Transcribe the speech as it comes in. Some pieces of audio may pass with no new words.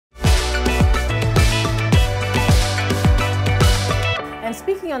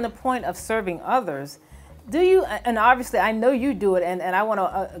speaking on the point of serving others, do you, and obviously I know you do it, and I want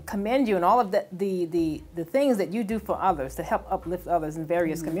to commend you and all of the things that you do for others to help uplift others in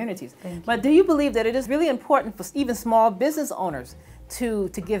various communities. But do you believe that it is really important for even small business owners to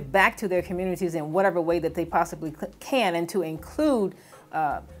give back to their communities in whatever way that they possibly can, and to include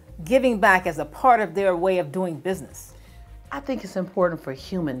giving back as a part of their way of doing business? I think it's important for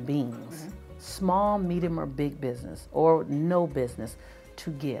human beings, small, medium, or big business, or no business, to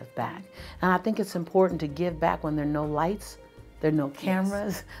give back. And I think it's important to give back when there are no lights, there are no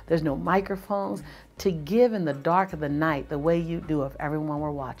cameras, there's no microphones, to give in the dark of the night the way you do if everyone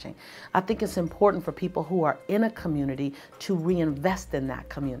were watching. I think it's important for people who are in a community to reinvest in that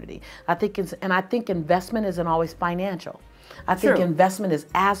community. I think investment isn't always financial. I think investment is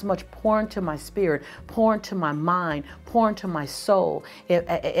as much pour into my spirit, pour into my mind, pour into my soul.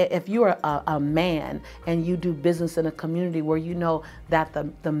 If you're a man and you do business in a community where you know that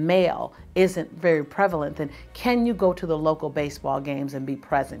the male isn't very prevalent, then can you go to the local baseball games and be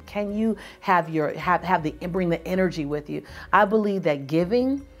present? Can you bring the energy with you? I believe that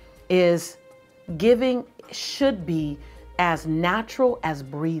giving should be as natural as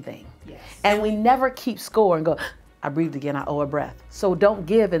breathing. Yes. And we never keep score and go, I breathed again, I owe a breath. So don't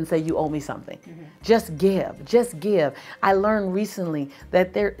give and say you owe me something. Just give, just give. I learned recently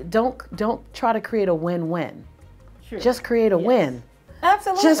that don't try to create a win-win. Just create a win.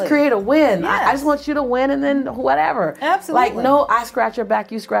 Absolutely. Just create a win. Yes. I just want you to win and then whatever. Absolutely. Like, no, I scratch your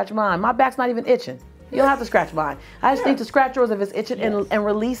back, you scratch mine. My back's not even itching. You don't have to scratch mine. I just need to scratch yours if it's itching and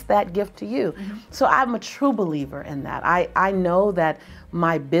release that gift to you. So I'm a true believer in that. I know that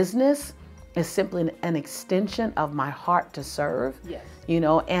my business is simply an extension of my heart to serve. Yes. You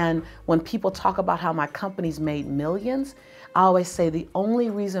know, and when people talk about how my company's made millions, I always say the only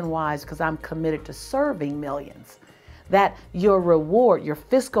reason why is because I'm committed to serving millions. That your reward, your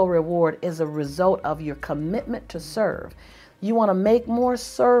fiscal reward, is a result of your commitment to serve. You want to make more, but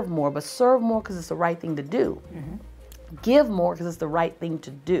serve more because it's the right thing to do. Give more because it's the right thing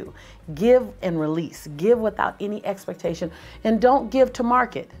to do. Give and release. Give without any expectation, and don't give to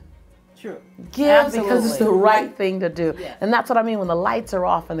market. Give because it's the right thing to do. And that's what I mean when the lights are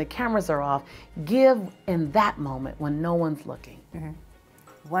off and the cameras are off. Give in that moment when no one's looking.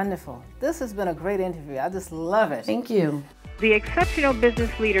 Wonderful. This has been a great interview. I just love it. Thank you. The Exceptional Business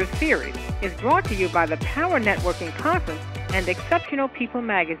Leaders Series is brought to you by the Power Networking Conference and Exceptional People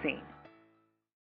magazine.